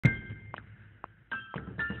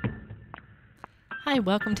Hi,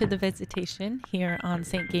 welcome to the Visitation here on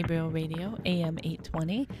St. Gabriel Radio, AM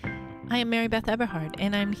 820. I am Mary Beth Eberhard,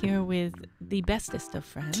 and I'm here with the bestest of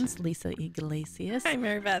friends, Lisa Iglesias. Hi,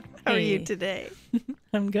 Mary Beth. How are you today?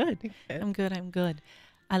 I'm good. I'm good.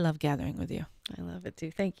 I love gathering with you. I love it too.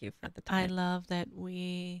 Thank you for the I time. love that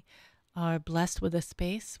we are blessed with a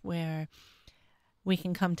space where we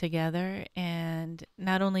can come together and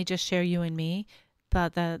not only just share you and me,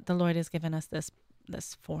 but that the Lord has given us this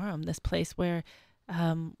forum, this place where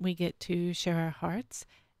we get to share our hearts.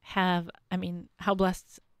 How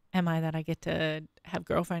blessed am I that I get to have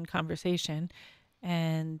girlfriend conversation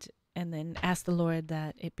and then ask the Lord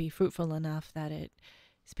that it be fruitful enough that it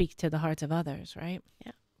speak to the hearts of others, right?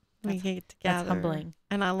 Yeah. We get together. That's humbling.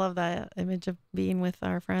 And I love that image of being with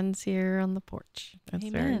our friends here on the porch. That's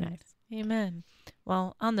very nice. Amen.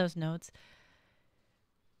 Well, on those notes,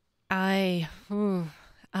 I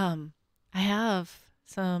have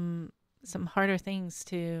some harder things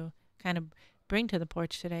to kind of bring to the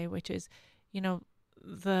porch today, which is,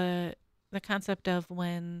 the concept of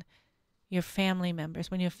when you have family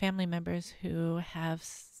members who have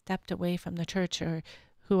stepped away from the church or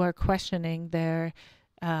who are questioning their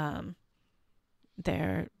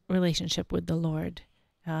relationship with the Lord,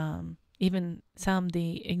 even some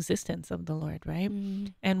the existence of the Lord, right?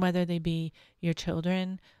 Mm. And whether they be your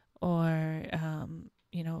children or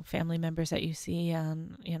family members that you see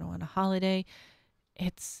on a holiday,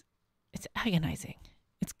 it's agonizing.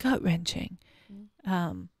 It's gut-wrenching.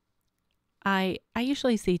 Mm. I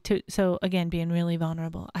usually see so again, being really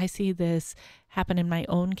vulnerable, I see this happen in my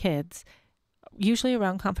own kids, usually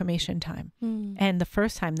around confirmation time. Mm. And the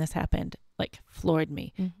first time this happened, floored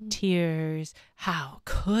me. Mm-hmm. Tears. How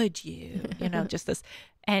could you? Just this.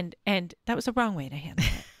 And that was the wrong way to handle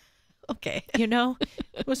it. Okay.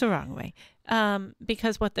 It was the wrong way.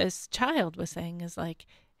 Because what this child was saying is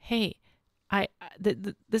hey,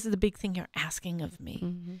 this is the big thing you're asking of me.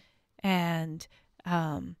 Mm-hmm. And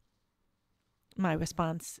my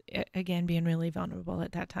response, again, being really vulnerable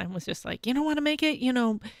at that time, was just you don't want to make it,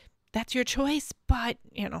 that's your choice, but,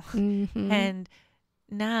 Mm-hmm. and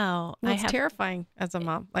now it's terrifying as a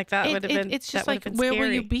mom. That would have been, it's just been where scary.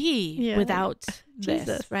 will you be without this,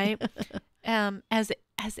 Jesus. right?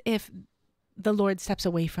 As if the Lord steps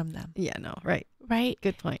away from them. Yeah, no, right. Right.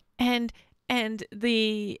 Good point. And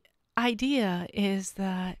the idea is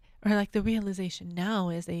that, or the realization now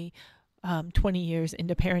as a 20 years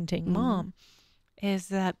into parenting mom, is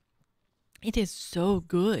that it is so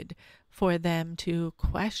good for them to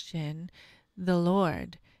question the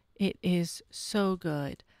Lord. It is so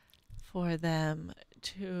good for them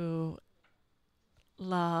to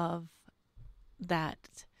love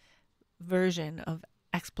that version of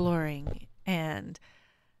exploring. And,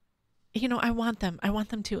 I want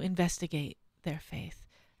them to investigate their faith.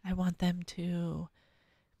 I want them to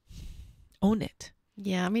own it.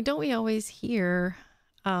 Yeah. Don't we always hear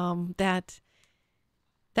that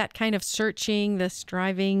kind of searching, the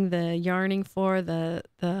striving, the yearning for the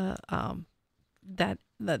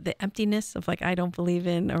emptiness of I don't believe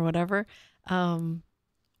in or whatever,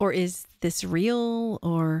 or is this real?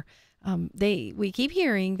 Or we keep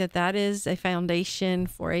hearing that is a foundation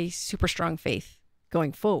for a super strong faith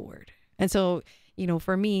going forward. And so,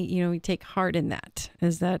 for me, we take heart in that,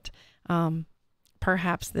 is that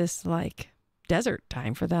perhaps this desert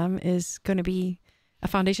time for them is going to be a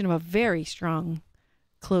foundation of a very strong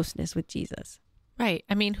closeness with Jesus. Right.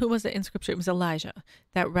 Who was it in scripture? It was Elijah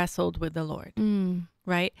that wrestled with the Lord.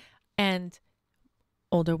 Right. And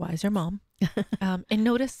older, wiser mom. And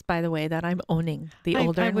notice, by the way, that I'm owning the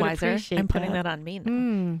older and wiser. I'm putting that on me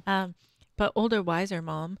now. But older, wiser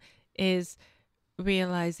mom is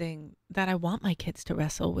realizing that I want my kids to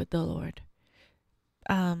wrestle with the Lord.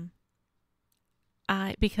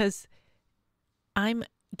 Because I'm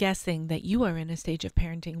guessing that you are in a stage of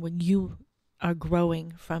parenting when you are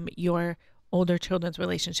growing from your older children's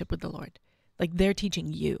relationship with the Lord. They're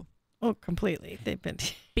teaching you. Oh, completely. They've been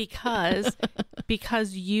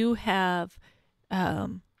because you have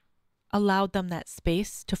allowed them that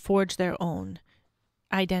space to forge their own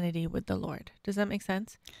identity with the Lord. Does that make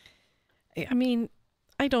sense?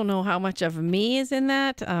 I don't know how much of me is in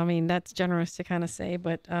that. That's generous to kind of say,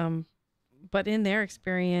 but in their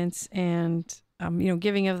experience and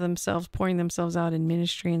giving of themselves, pouring themselves out in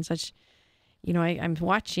ministry and such, I'm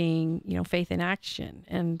watching, faith in action,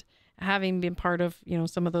 and having been part of,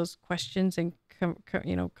 some of those questions and,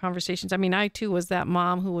 conversations. I too was that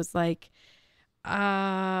mom who was what's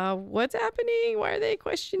happening? Why are they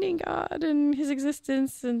questioning God and his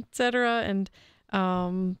existence, etc.? And,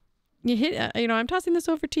 I'm tossing this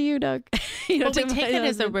over to you, Doug. Well, we take it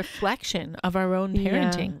as a reflection of our own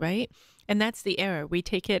parenting, right? And that's the error. We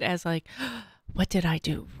take it as like, what did I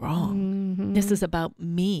do wrong? This is about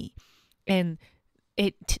me. And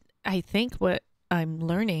I think what I'm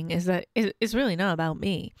learning is that it's really not about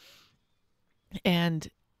me. And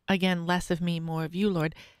again, less of me, more of you,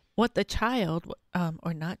 Lord. What the child,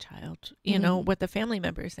 or not child, what the family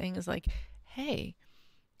member is saying is like, hey,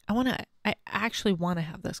 I actually want to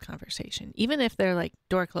have this conversation, even if they're like,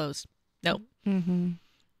 door closed. No.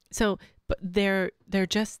 So, but they're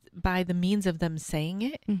just, by the means of them saying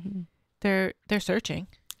it, they're searching.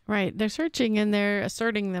 Right. They're searching and they're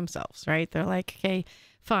asserting themselves, right? They're like, okay,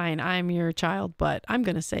 fine, I'm your child, but I'm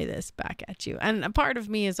going to say this back at you. And a part of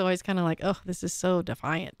me is always kind of like, oh, this is so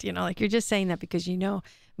defiant. Like you're just saying that because,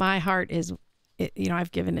 my heart is,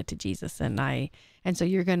 I've given it to Jesus, and so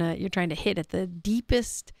you're trying to hit at the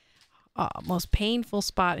deepest, most painful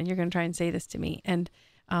spot, and you're going to try and say this to me. And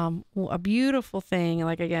a beautiful thing,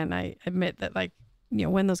 like, again, I admit that, like,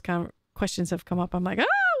 when those questions have come up, I'm like,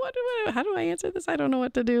 how do I answer this? I don't know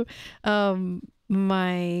what to do.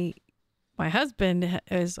 My husband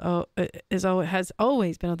has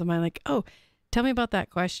always been of the mind, like, oh, tell me about that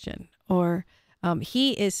question. Or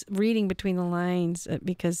he is reading between the lines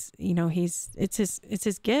because, it's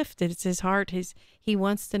his gift. It's his heart. He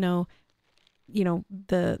wants to know,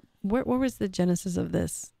 where was the genesis of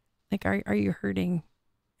this? Like, are you hurting?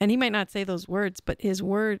 And he might not say those words, but his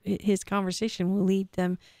conversation will lead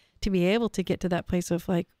them to be able to get to that place of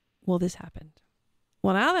like, well, this happened.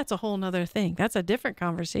 Well, now that's a whole nother thing. That's a different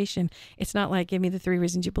conversation. It's not like, give me the 3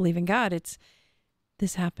 reasons you believe in God. It's,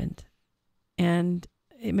 this happened. And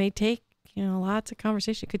it may take, lots of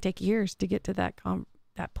conversation. It could take years to get to that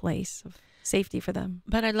place of safety for them.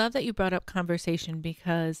 But I love that you brought up conversation,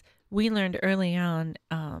 because we learned early on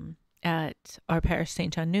at our parish,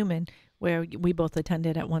 St. John Newman, where we both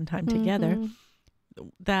attended at one time together,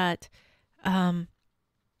 that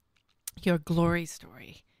your glory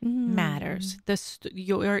story matters.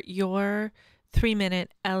 Your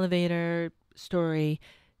 3-minute elevator story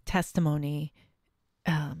testimony.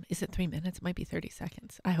 Is it 3 minutes? It might be 30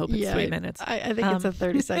 seconds. I hope it's 3 minutes. I think it's a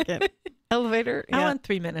 30-second elevator. I want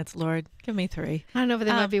 3 minutes, Lord. Give me 3. I don't know, but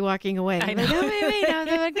they might be walking away. I know. Like, wait,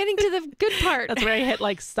 I'm getting to the good part. That's where I hit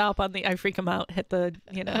like stop on I freak them out, hit the,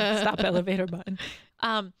 stop elevator button.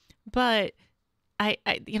 But I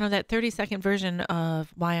that 30-second version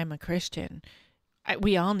of why I'm a Christian,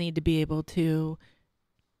 we all need to be able to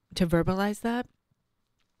verbalize that,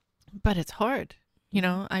 but it's hard.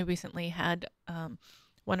 I recently had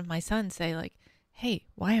one of my sons say like, hey,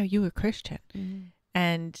 why are you a Christian?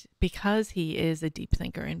 And because he is a deep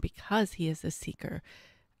thinker and because he is a seeker,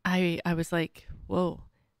 I was like, whoa,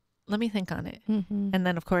 let me think on it. And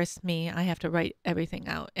then of course I have to write everything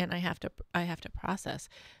out, and I have to process.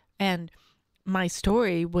 And my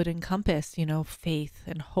story would encompass, faith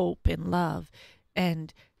and hope and love,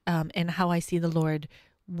 and how I see the Lord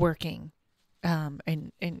working,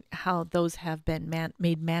 and how those have been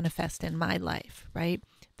made manifest in my life, right?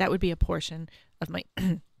 That would be a portion of my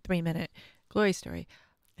 3-minute glory story.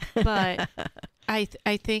 But I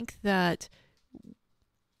think that,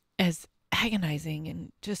 as agonizing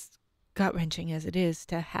and just gut-wrenching as it is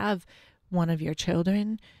to have one of your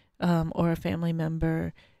children or a family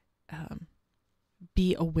member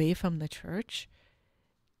be away from the church,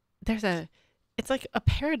 it's like a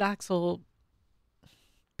paradoxical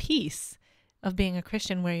piece of being a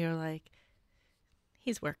Christian where you're like,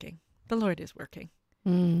 he's working. The Lord is working.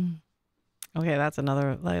 Okay, that's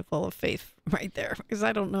another level of faith right there, because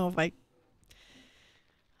I don't know if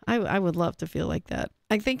I would love to feel like that.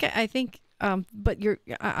 I think, but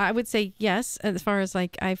I would say yes, as far as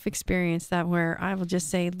like I've experienced that, where I will just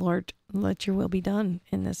say, Lord, let your will be done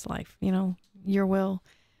in this life. Your will,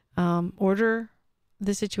 order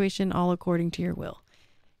the situation all according to your will.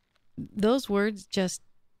 Those words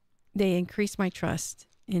they increase my trust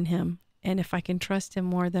in him. And if I can trust him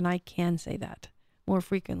more, then I can say that more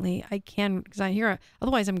frequently. I can, because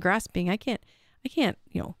otherwise I'm grasping. I can't,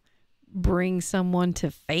 bring someone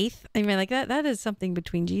to faith. I mean, like that is something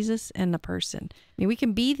between Jesus and the person. I mean, we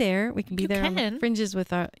can be there. We can be there on the fringes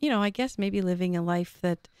with our, I guess maybe living a life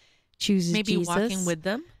that chooses maybe Jesus. Walking with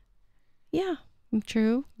them. Yeah,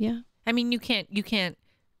 true. Yeah. I mean,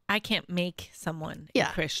 I can't make someone a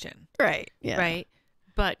Christian. Right. Yeah. Right.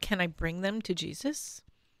 But can I bring them to Jesus?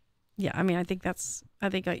 Yeah. I mean, I think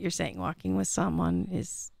what you're saying, walking with someone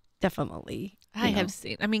is definitely, I have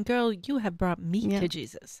seen, girl, you have brought me to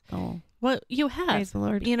Jesus. Oh, well, you have. Praise the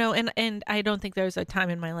Lord. And I don't think there's a time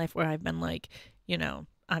in my life where I've been like,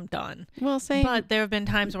 I'm done. Well, same. But there have been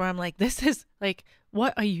times where I'm like, this is like,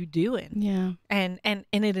 what are you doing? Yeah. And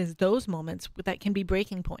it is those moments that can be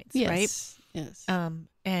breaking points, right? Yes.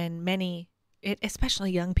 And many,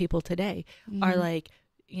 especially young people today, are like,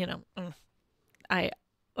 I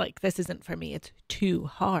like, this isn't for me. It's too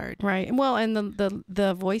hard. Right. Well, and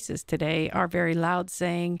the voices today are very loud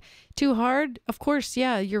saying, too hard. Of course.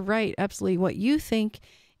 Yeah, you're right. Absolutely. What you think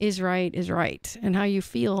is right. And how you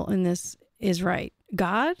feel in this is right.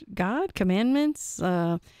 God, commandments,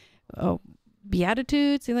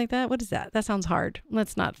 beatitudes, things like that. What is that? That sounds hard.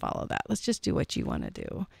 Let's not follow that. Let's just do what you want to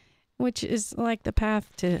do, which is like the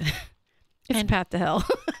path to, it's the path to hell.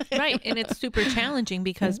 Right. And it's super challenging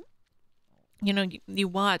because, you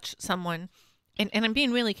watch someone, and I'm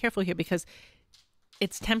being really careful here because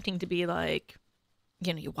it's tempting to be like,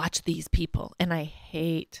 you watch these people, and I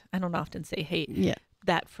don't often say hate. Yeah.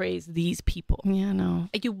 That phrase, these people. Yeah, no.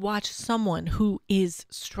 You watch someone who is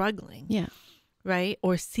struggling. Yeah. Right.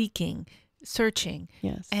 Or seeking, searching.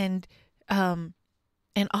 Yes. And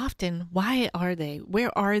often, where are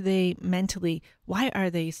they mentally? Why are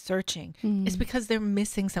they searching? It's because they're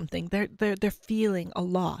missing something. They're feeling a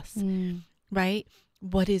loss. Right.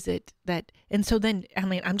 What is it that, and so then,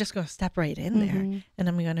 I'm just going to step right in there, and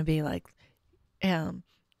I'm going to be like,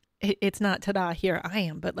 it's not ta-da, here I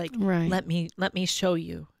am, but like, right. let me show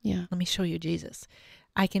you. Yeah. Let me show you Jesus.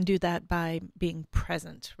 I can do that by being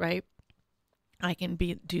present, right? I can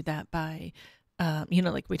do that by,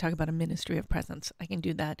 like we talk about a ministry of presence. I can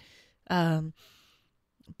do that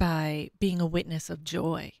by being a witness of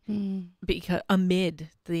joy, because amid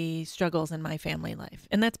the struggles in my family life.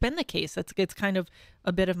 And that's been the case. It's kind of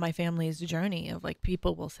a bit of my family's journey of like,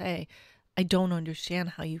 people will say, I don't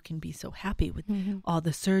understand how you can be so happy with all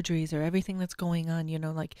the surgeries or everything that's going on,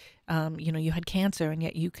 like, you had cancer and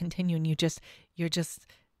yet you continue, and you're just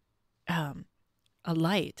a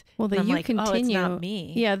light. Well, the and I'm you like, continue, oh, it's not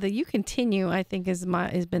me. Yeah, the you continue, I think has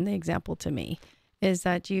been the example to me, is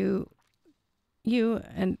that you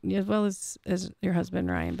and as well as your husband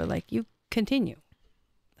Ryan, but like you continue,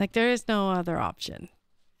 like there is no other option,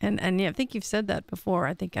 and yeah, I think you've said that before.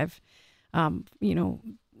 I think I've,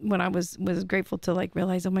 when I was grateful to like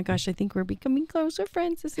realize, oh my gosh, I think we're becoming closer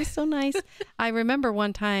friends. This is so nice. I remember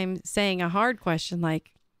one time saying a hard question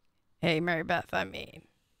like, hey, Mary Beth,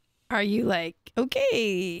 are you like,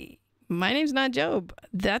 okay, my name's not Job.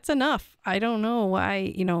 That's enough. I don't know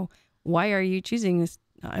why, why are you choosing this?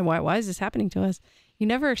 Why is this happening to us? You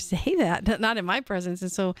never say that, not in my presence.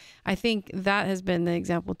 And so I think that has been the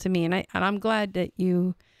example to me. And I'm glad that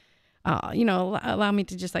you, allow me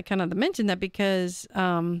to just like kind of mention that, because,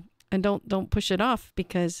 and don't push it off,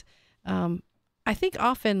 because, I think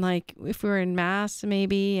often like if we're in mass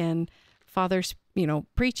maybe and Father's,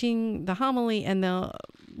 preaching the homily, and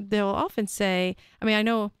they'll often say, I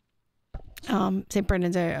know, St.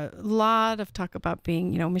 Brendan's a lot of talk about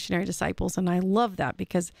being, missionary disciples. And I love that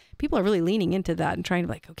because people are really leaning into that and trying to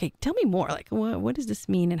like, okay, tell me more. Like, what does this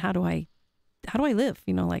mean? And how do I live,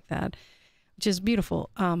 like that, which is beautiful.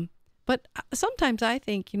 But sometimes I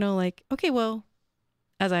think, like, okay, well,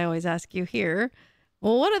 as I always ask you here,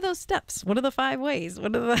 well, what are those steps? What are the 5 ways?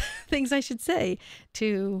 What are the things I should say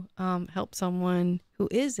to help someone who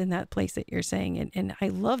is in that place that you're saying? And I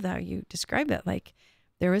love how you describe that. Like,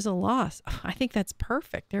 there is a loss. I think that's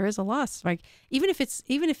perfect. There is a loss. Like, even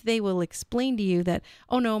if they will explain to you that,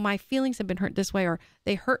 oh no, my feelings have been hurt this way, or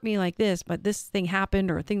they hurt me like this, but this thing happened,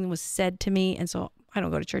 or a thing was said to me, and so I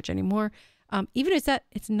don't go to church anymore. Even if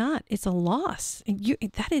it's a loss. And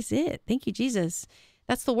that is it. Thank you, Jesus.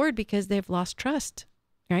 That's the word, because they've lost trust,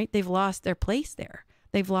 right? They've lost their place there.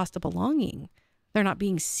 They've lost a belonging. They're not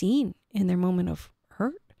being seen in their moment of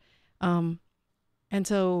hurt. And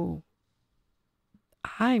so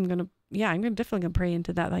I'm definitely gonna pray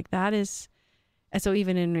into that. Like that is, and so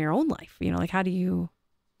even in your own life, like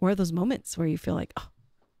where are those moments where you feel like, oh,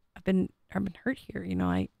 I've been hurt here.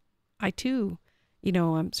 I too,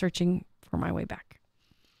 I'm searching for my way back.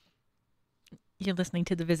 You're listening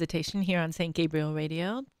to The Visitation here on St. Gabriel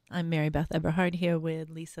Radio. I'm Mary Beth Eberhard here with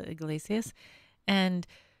Lisa Iglesias, and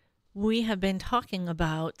we have been talking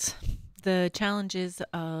about the challenges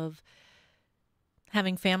of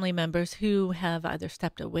having family members who have either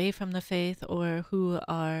stepped away from the faith or who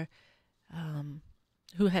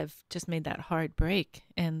have just made that hard break,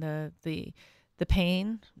 and the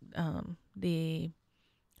pain, the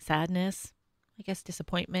sadness, I guess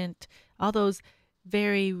disappointment, all those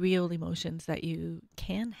very real emotions that you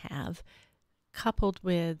can have, coupled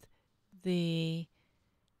with the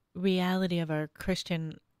reality of our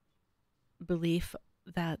Christian belief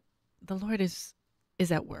that the Lord is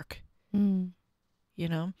at work.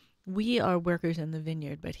 We are workers in the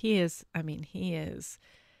vineyard, but he is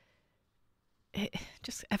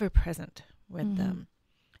just ever present with them.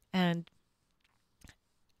 And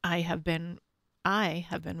I have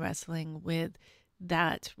been wrestling with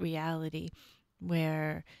that reality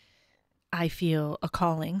where I feel a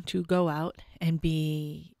calling to go out and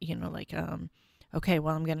be, like, okay,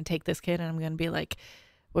 well, I'm going to take this kid and I'm going to be like,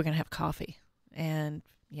 we're going to have coffee. And,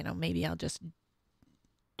 maybe I'll just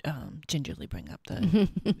gingerly bring up the,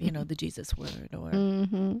 the Jesus word or,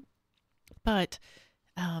 Mm-hmm. but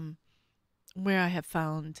where I have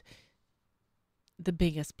found the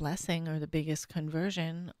biggest blessing or the biggest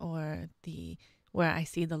conversion or where I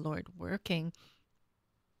see the Lord working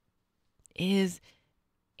is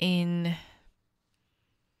in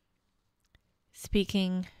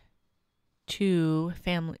speaking to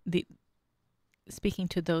speaking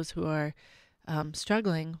to those who are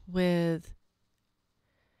struggling with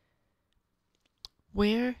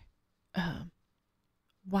why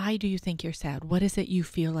do you think you're sad? What is it you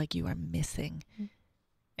feel like you are missing? Mm-hmm.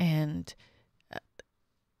 And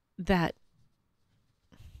that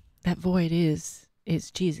void is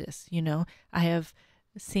Jesus. I have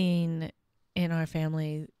seen in our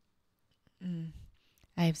family,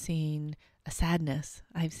 I've seen a sadness.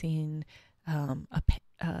 I've seen a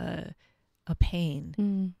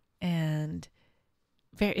pain, and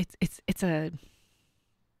it's a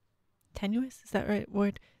tenuous. Is that right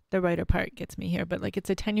word? The writer part gets me here, but like it's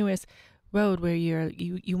a tenuous road where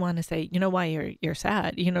you want to say, why you're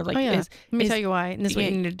sad, like, let me tell you why, and this is what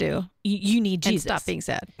you need to do. You need Jesus. And stop being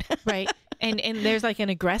sad. Right. And there's like an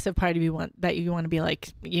aggressive part of you want to be like,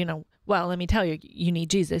 well, let me tell you, you need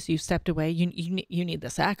Jesus. You stepped away. You need the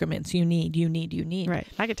sacraments. You need. Right.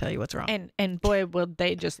 I could tell you what's wrong. And boy, will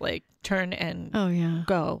they just like turn and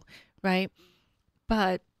go. Right.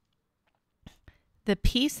 But the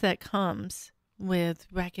peace that comes with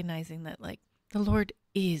recognizing that like the Lord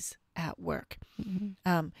is at work.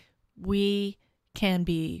 Mm-hmm. We can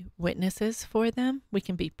be witnesses for them. We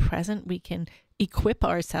can be present. We can equip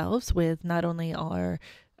ourselves with not only our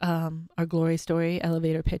glory story,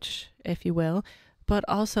 elevator pitch, if you will, but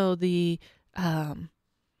also the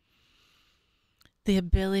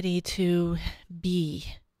ability to be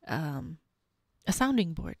a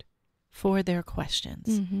sounding board for their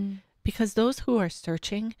questions. Mm-hmm. Because those who are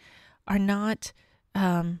searching are not,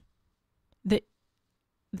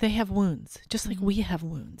 they have wounds, just like we have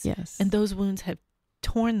wounds. Yes. And those wounds have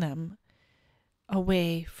torn them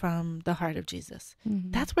away from the heart of Jesus.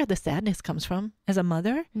 Mm-hmm. That's where the sadness comes from as a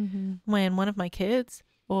mother. Mm-hmm. When one of my kids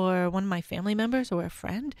or one of my family members or a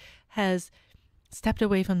friend has stepped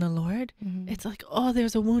away from the Lord, mm-hmm. it's like, oh,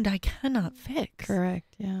 there's a wound I cannot fix.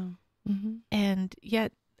 Correct. Yeah. Mm-hmm. And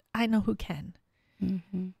yet I know who can.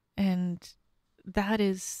 Mm-hmm. And that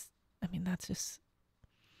is, that's just,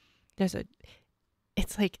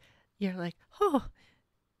 it's like, you're like, oh,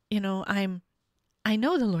 I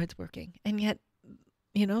know the Lord's working. And yet,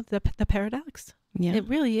 the paradox, it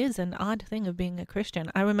really is an odd thing of being a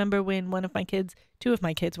Christian. I remember when two of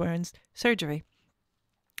my kids were in surgery,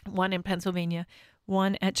 one in Pennsylvania,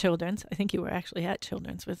 one at Children's. I think you were actually at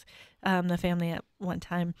Children's with the family at one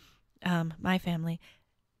time, my family.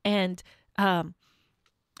 And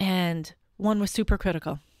one was super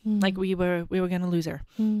critical. Like we were going to lose her.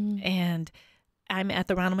 And I'm at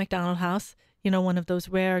the Ronald McDonald House, one of those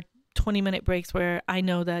rare 20-minute breaks where I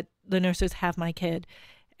know that the nurses have my kid,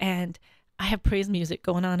 and I have praise music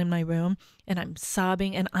going on in my room, and I'm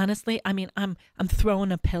sobbing. And honestly, I'm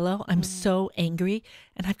throwing a pillow. I'm so angry,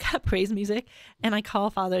 and I've got praise music, and I call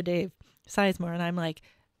Father Dave Sizemore, and I'm like,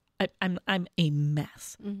 I'm a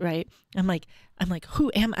mess, right? I'm like,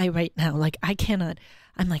 who am I right now? Like, I cannot.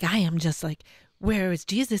 I'm like, I am just like, where is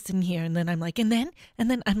Jesus in here? And then I'm like, and then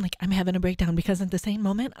I'm like, I'm having a breakdown because at the same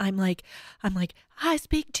moment, I'm like, I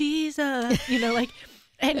speak Jesus, like,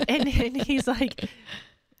 and he's like,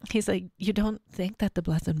 you don't think that the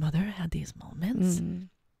Blessed Mother had these moments? Mm.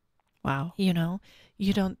 Wow. You don't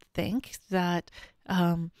think that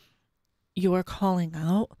you're calling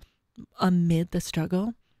out amid the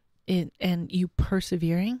struggle and you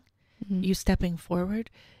persevering, you stepping forward,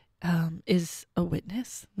 is a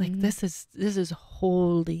witness. Like this is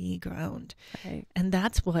holy ground. Right. And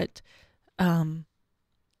that's what I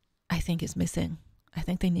think is missing. I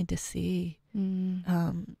think they need to see they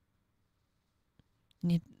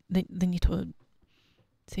need to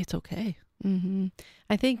say it's okay. Mm-hmm.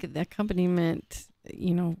 I think the accompaniment,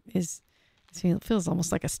 it feels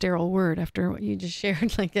almost like a sterile word after what you just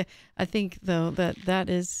shared. Like, I think though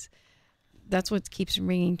that's what keeps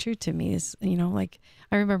ringing true to me is, like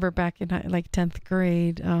I remember back in like 10th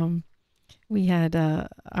grade, we had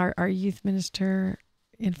our youth minister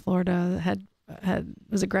in Florida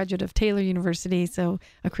was a graduate of Taylor University, so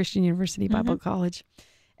a Christian university Bible college,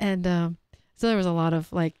 and so there was a lot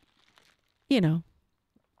of like,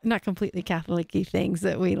 not completely Catholic-y things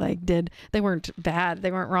that we like did. They weren't bad.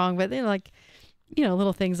 They weren't wrong, but they're like,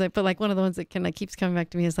 little things like, but like one of the ones that kind of keeps coming back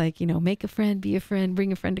to me is like, make a friend, be a friend,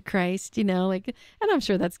 bring a friend to Christ, like, and I'm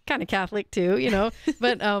sure that's kind of Catholic too,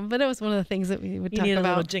 but it was one of the things that we would You talk need a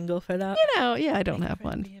little about. jingle for that. Yeah, I don't have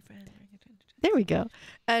one. Be a friend, bring a friend to There we go.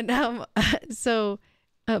 And so,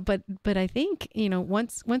 but I think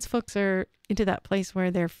once folks are into that place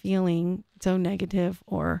where they're feeling so negative,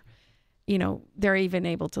 or they're even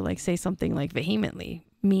able to like say something like vehemently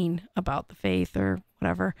mean about the faith or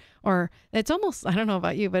whatever, or it's almost, I don't know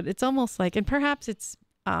about you, but it's almost like, and perhaps it's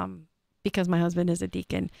because my husband is a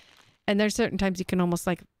deacon, and there's certain times you can almost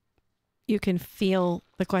like, you can feel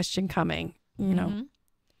the question coming,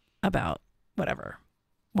 about whatever.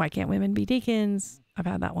 Why can't women be deacons? I've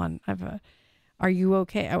had that one. Are you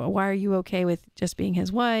okay? Why are you okay with just being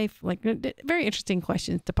his wife? Like, very interesting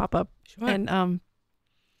questions to pop up. Sure. And,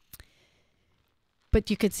 but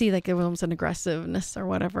you could see like there was almost an aggressiveness or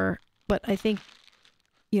whatever. But I think,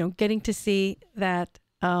 getting to see that,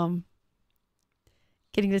 getting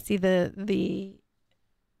to see the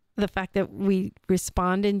fact that we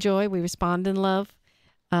respond in joy, we respond in love,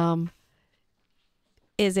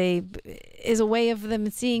 is a way of them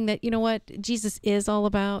seeing that, what Jesus is all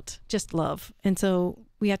about, just love. And so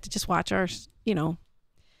we have to just watch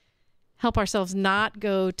help ourselves not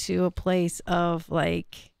go to a place of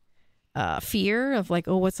like, fear of like,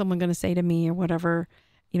 oh, what's someone going to say to me or whatever,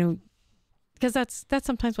 because that's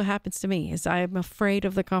sometimes what happens to me is I'm afraid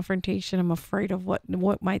of the confrontation. I'm afraid of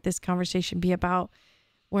what might this conversation be about.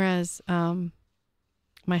 Whereas, my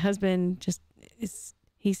husband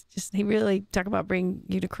he really talk about bring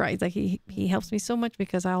you to Christ. Like he helps me so much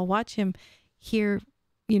because I'll watch him hear,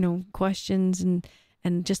 questions and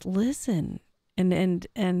just listen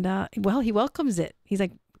and well, he welcomes it. He's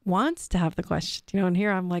like, wants to have the question, and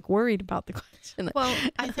here I'm like worried about the question. Well,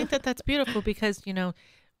 I think that's beautiful because,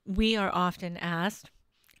 we are often asked,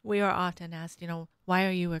 why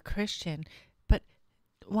are you a Christian? But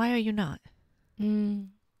why are you not?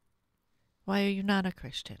 Why are you not a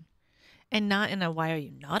Christian? And not in a, why are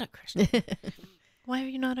you not a Christian? Why are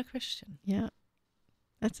you not a Christian? Yeah.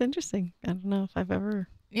 That's interesting. I don't know if I've ever.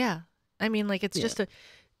 Yeah. I mean, like, it's just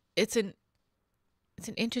it's an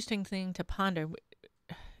interesting thing to ponder.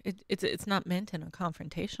 It's not meant in a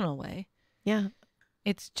confrontational way. Yeah.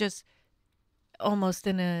 It's just almost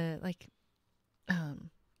in a like,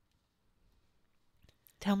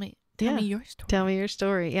 tell me your story. Tell me your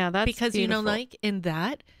story. Yeah, that's because beautiful. like in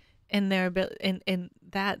that, and their in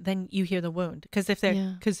that, then you hear the wound. Because if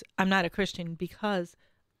they're because I'm not a Christian because,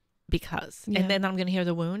 and then I'm going to hear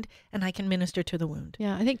the wound, and I can minister to the wound.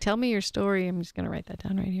 Yeah, I think tell me your story. I'm just going to write that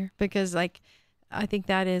down right here because like. I think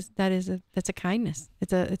that's a kindness.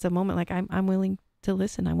 It's a moment like I'm willing to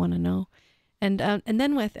listen. I want to know, and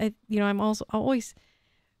then with I'm also always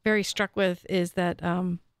very struck with is that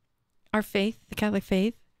our faith, the Catholic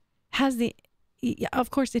faith, has of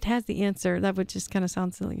course it has the answer. That would just kind of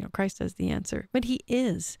sound silly. Christ has the answer, but He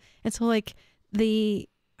is, and so like the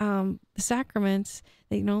sacraments,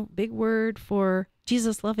 big word for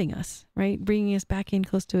Jesus loving us, right, bringing us back in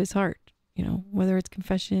close to His heart. Whether it's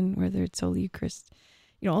confession, whether it's Holy Eucharist,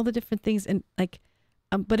 all the different things, and like,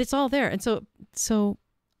 but it's all there. And so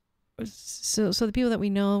the people that we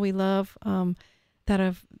know, we love,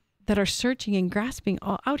 that are searching and grasping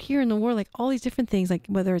out here in the world, like all these different things, like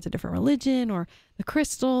whether it's a different religion or the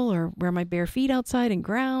crystal or wear my bare feet outside and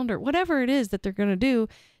ground or whatever it is that they're going to do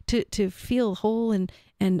to feel whole and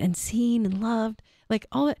seen and loved, like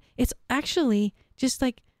all that. It's actually just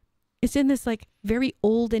like, it's in this like very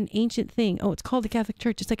old and ancient thing. Oh, it's called the Catholic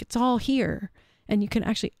Church. It's like, it's all here. And you can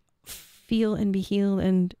actually feel and be healed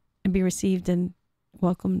and be received and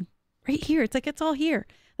welcomed right here. It's like, it's all here.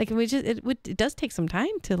 Like it does take some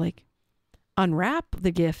time to like unwrap the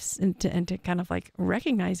gifts and to kind of like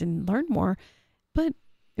recognize and learn more, but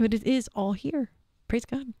it is all here. Praise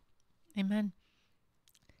God. Amen.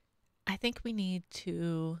 I think we need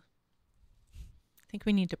to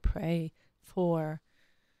pray for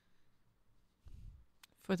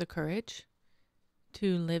the courage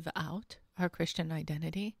to live out our Christian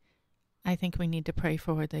identity. I think we need to pray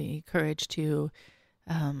for the courage to,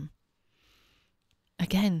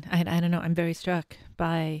 again, I don't know, I'm very struck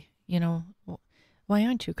by, why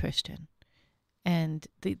aren't you Christian? And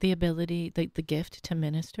the ability, the gift to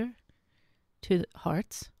minister to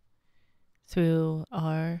hearts through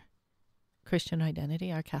our Christian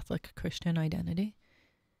identity, our Catholic Christian identity.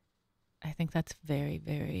 I think that's very,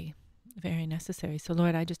 very, very necessary. So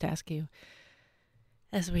Lord, I just ask you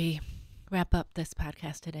as we wrap up this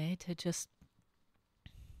podcast today to just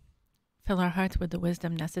Fill our hearts with the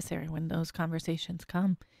wisdom necessary when those conversations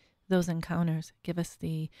come, those encounters. Give us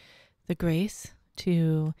the grace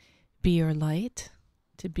to be your light,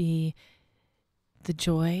 to be the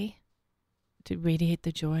joy, to radiate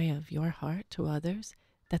the joy of your heart to others,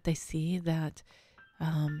 that they see that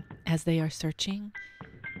as they are searching,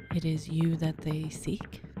 it is you that they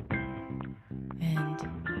seek. And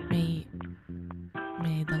may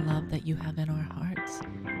the love that you have in our hearts,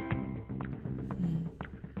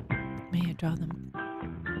 may it draw them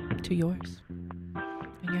to yours.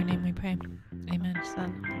 In your name we pray. Amen.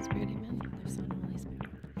 Son, Holy Spirit, amen. Father, Son, Holy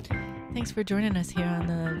Spirit. Thanks for joining us here on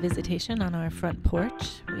the Visitation on our front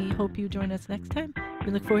porch. We hope you join us next time.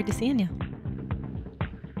 We look forward to seeing you.